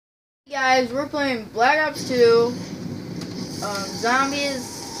Guys, we're playing Black Ops 2,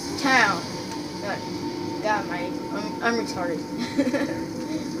 Zombies Town. God, I'm retarded.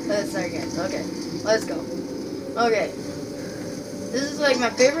 Let's start again. Okay, let's go. Okay, this is like my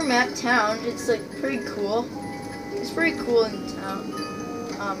favorite map, Town. It's like pretty cool. It's pretty cool in town.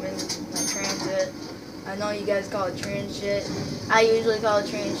 In my transit. I know you guys call it transit. I usually call it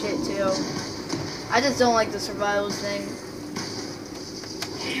transit too. I just don't like the survival thing.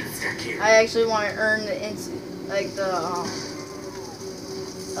 I actually want to earn the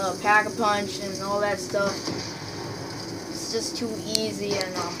pack-a-punch and all that stuff. It's just too easy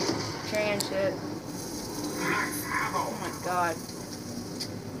and transit. Oh my god,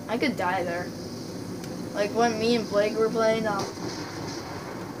 I could die there. Like when me and Blake were playing,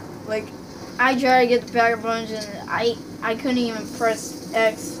 like I tried to get the pack-a-punch and I couldn't even press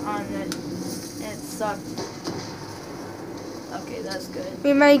X on it. And it sucked. Okay, that's good.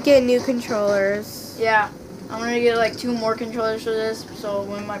 We might get new controllers. Yeah, I'm gonna get like 2 more controllers for this. So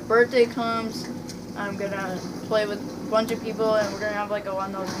when my birthday comes, I'm gonna play with a bunch of people, and we're gonna have like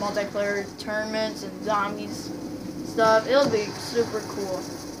one of those multiplayer tournaments and zombies stuff. It'll be super cool.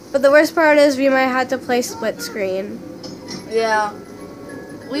 But the worst part is we might have to play split screen. Yeah,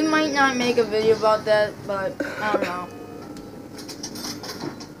 we might not make a video about that, but I don't know.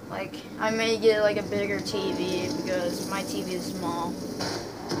 Like, I may get like a bigger TV because my TV is small.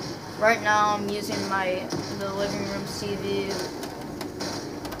 Right now I'm using the living room TV.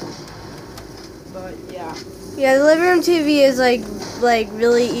 But yeah. Yeah, the living room TV is like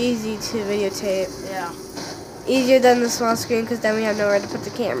really easy to videotape. Yeah. Easier than the small screen because then we have nowhere to put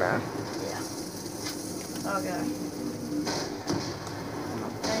the camera. Yeah. Okay.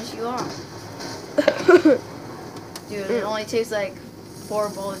 I'll finish you off. Dude, it only takes like 4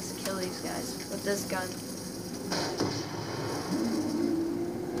 bullets to kill these guys with this gun.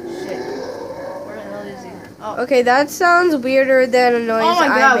 Shit. Where the hell is he? Oh. Okay, that sounds weirder than a noise. Oh my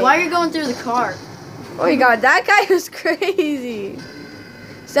god, why are you going through the car? Oh my god, that guy was crazy.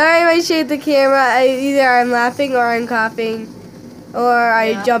 Sorry if I shake the camera. Either I'm laughing or I'm coughing. Or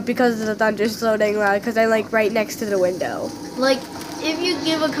I jump because of the thunder floating loud because I'm like right next to the window. Like, if you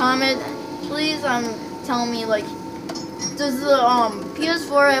give a comment, please tell me like, does the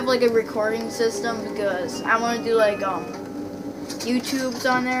PS4 have like a recording system? Because I want to do like YouTube's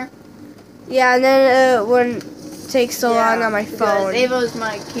on there. Yeah, and then it wouldn't take so long on my phone. Ava's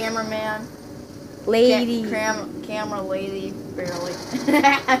my cameraman. Lady. Camera lady, barely.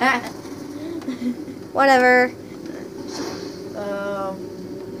 Whatever.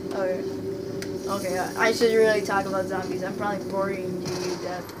 Okay, I should really talk about zombies. I'm probably boring you to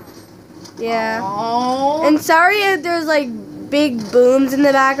death. Yeah. Oh. And sorry if there's like big booms in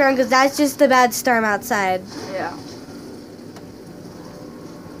the background because that's just the bad storm outside. Yeah.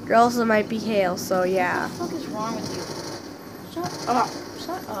 There also might be hail, so yeah. What the fuck is wrong with you? Shut up.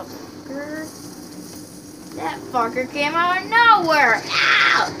 Shut up, fucker. That fucker came out of nowhere.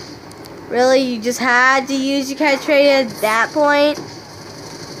 Ow! Really? You just had to use your catchphrase at that point?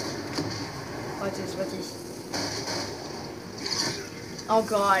 What's this? What's this? Oh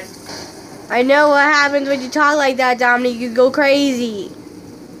god. I know what happens when you talk like that, Dominic. You go crazy.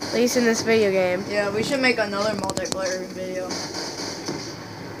 At least in this video game. Yeah, we should make another multiplayer video.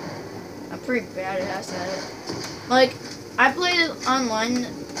 I'm pretty bad at it. Like, I played it online.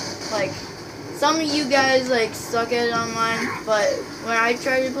 Like, some of you guys like suck at it online, but when I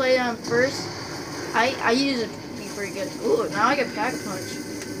tried to play it on first, I used it to be pretty good. Ooh, now I get pack-a-punch.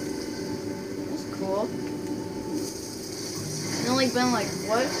 That's cool. It's only been like,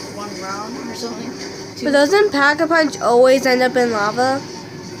 what, 1 round or something? 2. But doesn't Pack-a-Punch always end up in lava?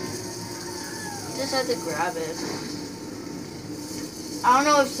 You just have to grab it. I don't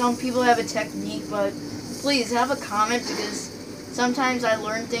know if some people have a technique, but please have a comment because sometimes I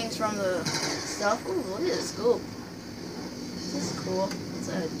learn things from the stuff. Ooh, look at this scoop. This is cool. It's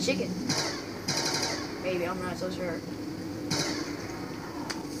a chicken. Maybe, I'm not so sure.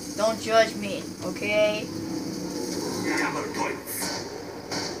 Don't judge me, okay? What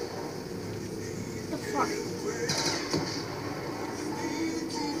the fuck?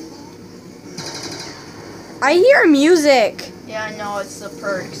 I hear music. Yeah, I know, it's the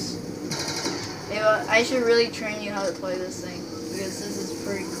perks. Ava, I should really train you how to play this thing because this is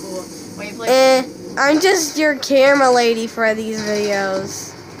pretty cool. When you play I'm just your camera lady for these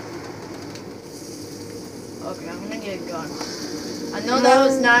videos. Okay, I'm gonna get a gun. I know that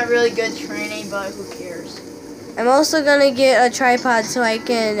was not really good training, but who cares? I'm also gonna get a tripod so I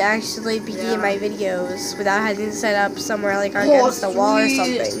can actually begin my videos without having to set up somewhere like against the wall or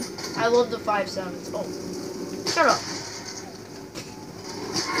something. I love the 5.7s. Oh, shut up.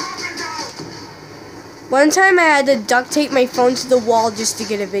 One time I had to duct tape my phone to the wall just to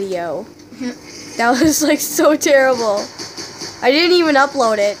get a video. That was like so terrible. I didn't even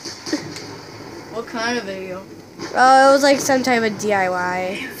upload it. What kind of video? Oh, it was like some type of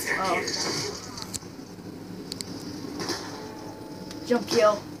DIY. Oh. Jump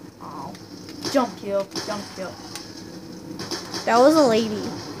kill. Oh. Jump kill. Jump kill. That was a lady.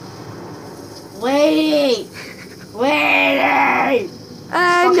 Lady! Lady!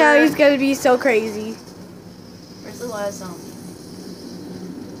 I know he's gonna be so crazy. Where's the last zombie?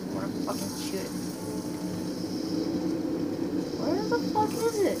 I wanna fucking shoot it. Where the fuck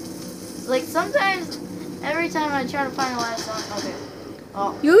is it? Like sometimes, every time I try to find the last zombie. Okay.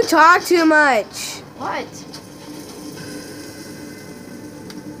 Oh. You talk too much. What?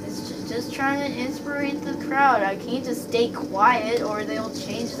 It's just trying to inspire the crowd. I can't just stay quiet or they'll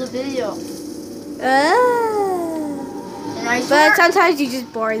change the video. And I swear, But sometimes you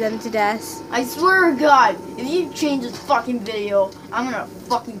just bore them to death. I swear to God, if you change this fucking video, I'm gonna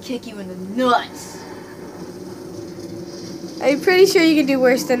fucking kick you in the nuts. I'm pretty sure you can do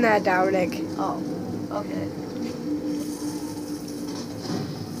worse than that, Dominic. Oh, okay.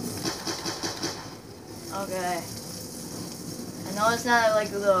 Okay. I know it's not like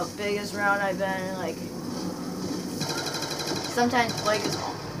the biggest round I've been in, like, sometimes Blake is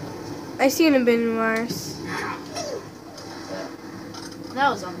home. I've seen him been worse. That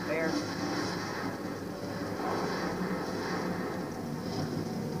was unfair.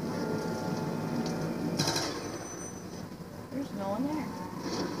 There's no one there.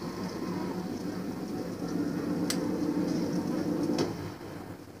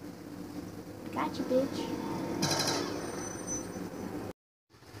 Gotcha, bitch.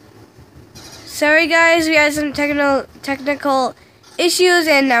 Sorry guys, we had some technical issues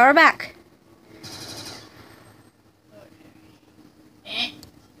and now we're back.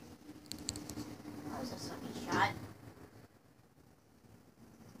 That was a sucky shot.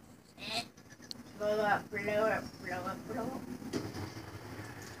 Blow up, blow up, blow up, blow up.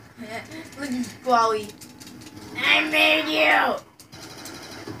 Look at this Bowie. I made you!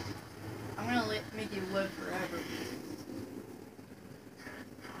 I'm gonna make you live forever.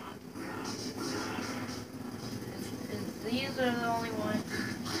 These are the only ones.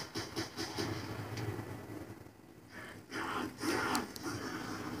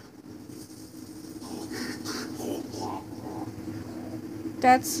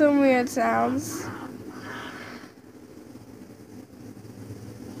 That's some weird sounds.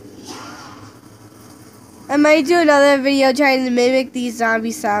 I might do another video trying to mimic these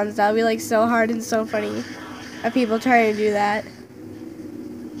zombie sounds. That'll be like so hard and so funny. Of people trying to do that.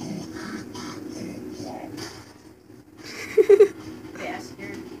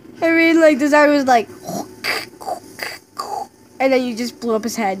 Bastard. I mean, like the zombie was like, and then you just blew up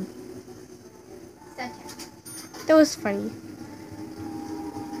his head. That was funny.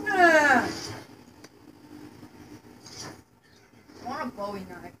 I want a Bowie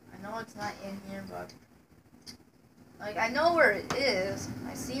knife. I know it's not in here, but like I know where it is.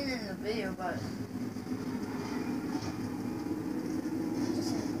 I seen it in the video, but I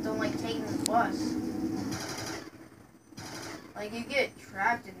just don't like taking the bus. Like you get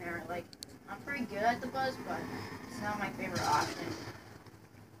trapped in there. Like I'm pretty good at the bus, but it's not my favorite option.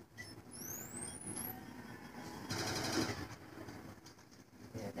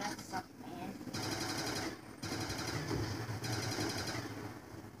 Dude, that sucks, man.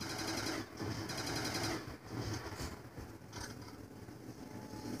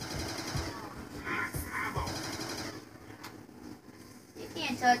 You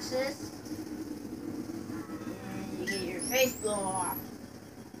can't touch this. And you get your face blown off.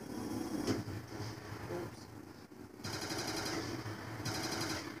 Oops.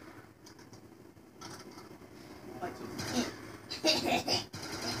 But you can't.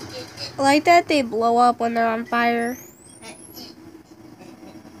 I like that they blow up when they're on fire.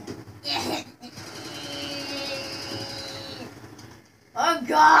 Oh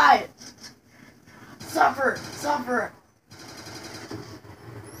God! Suffer! Suffer!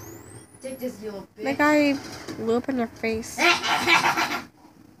 Take this, you little bitch. That guy blew up in your face.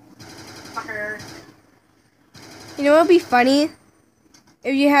 Fucker. You know what would be funny?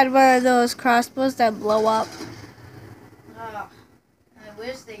 If you had one of those crossbows that blow up. Ugh. I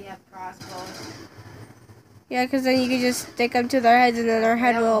wish they had crossbows. Yeah, because then you could just stick them to their heads and then their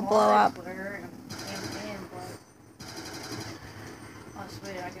head will blow up. Oh,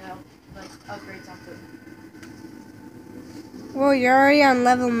 sweet, I can like upgrade something. Well, you're already on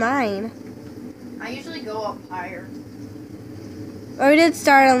level 9. I usually go up higher. Oh, we did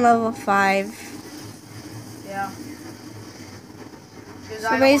start on level 5. Yeah.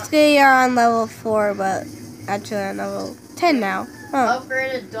 So basically you're on level 4, but actually on level 10 now. Huh.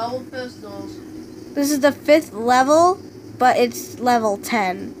 Upgraded double pistols. This is the 5th level, but it's level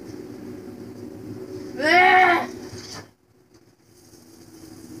 10. Ah!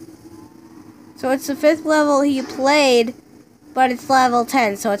 So it's the 5th level he played, but it's level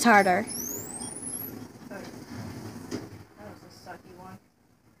 10, so it's harder. That was a sucky one.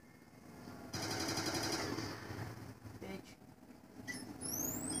 Bitch.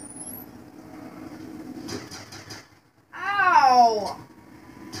 Ow!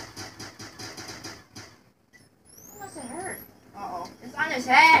 How does it hurt? Uh-oh. It's on his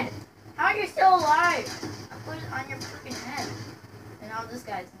head! How are you still alive? I put it on your freaking head. And now this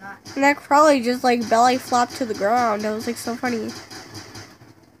guy's not. And that probably just like belly flopped to the ground. That was like so funny.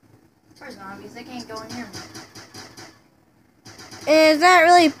 Poor zombies, they can't go near me. And it's not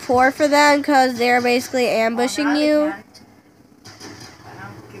really poor for them because they're basically ambushing you. I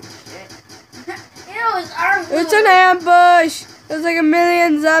don't give a shit. Ew, his arm blew. It's an ambush! There's like a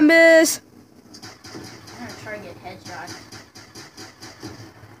million zombies! I'm gonna try to get headshots.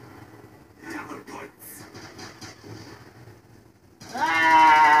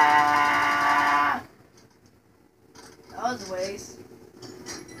 Ah! That was a waste.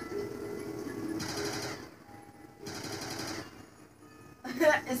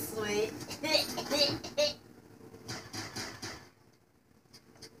 It's sweet.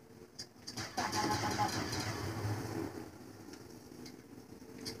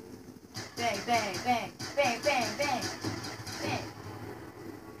 Bang, bang, bang, bang, bang, bang, bang.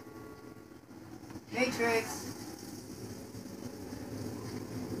 Matrix.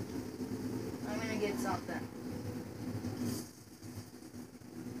 I'm gonna get something.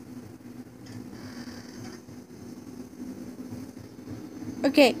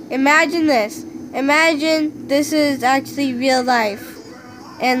 Okay, imagine this. Imagine this is actually real life.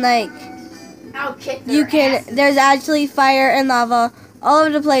 And like, I'll kick their you can, asses. there's actually fire and lava all over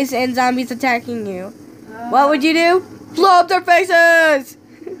the place and zombies attacking you. What would you do? Blow up their faces!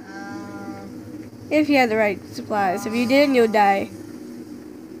 If you had the right supplies. If you didn't, you'll die.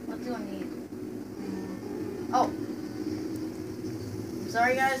 What do I need? Oh. I'm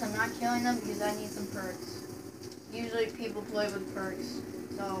sorry guys, I'm not killing them because I need some perks. Usually people play with perks.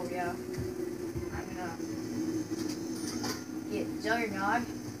 So yeah. I'm gonna get Juggernaut.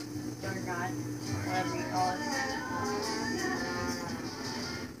 Juggernaut. Whatever you call it.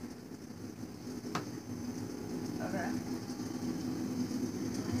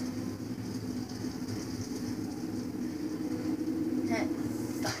 Okay.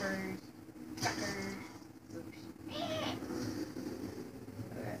 Suckers. Suckers. Oops.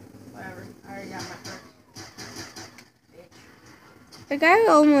 Okay. Whatever. I already got my perks. Bitch. The guy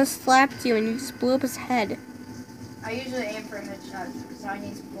almost slapped you and you just blew up his head. I usually aim for headshots because I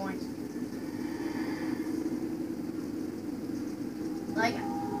need some points. Like,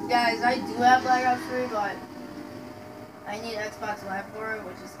 guys, I do have Black Ops 3, but I need Xbox Live for it,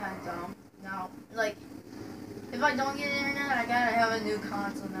 which is kind of dumb. Now, like, if I don't get internet, I gotta have a new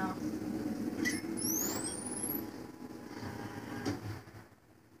console now.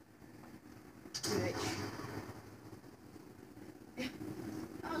 Bitch.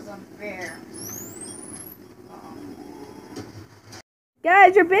 That was unfair.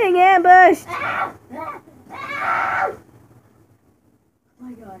 Guys, you're being ambushed! Oh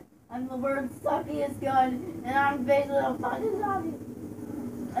my god, I'm the world's suckiest gun, and I'm basically a fucking zombie.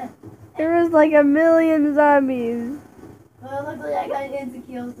 There was like a million zombies. Well, luckily I got an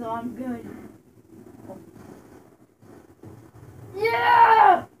insta-kill, so I'm good.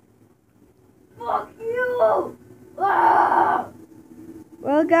 Yeah! Fuck you! Ah!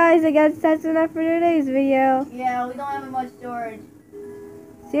 Well guys, I guess that's enough for today's video. Yeah, we don't have much storage.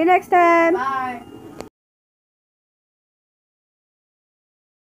 See you next time! Bye.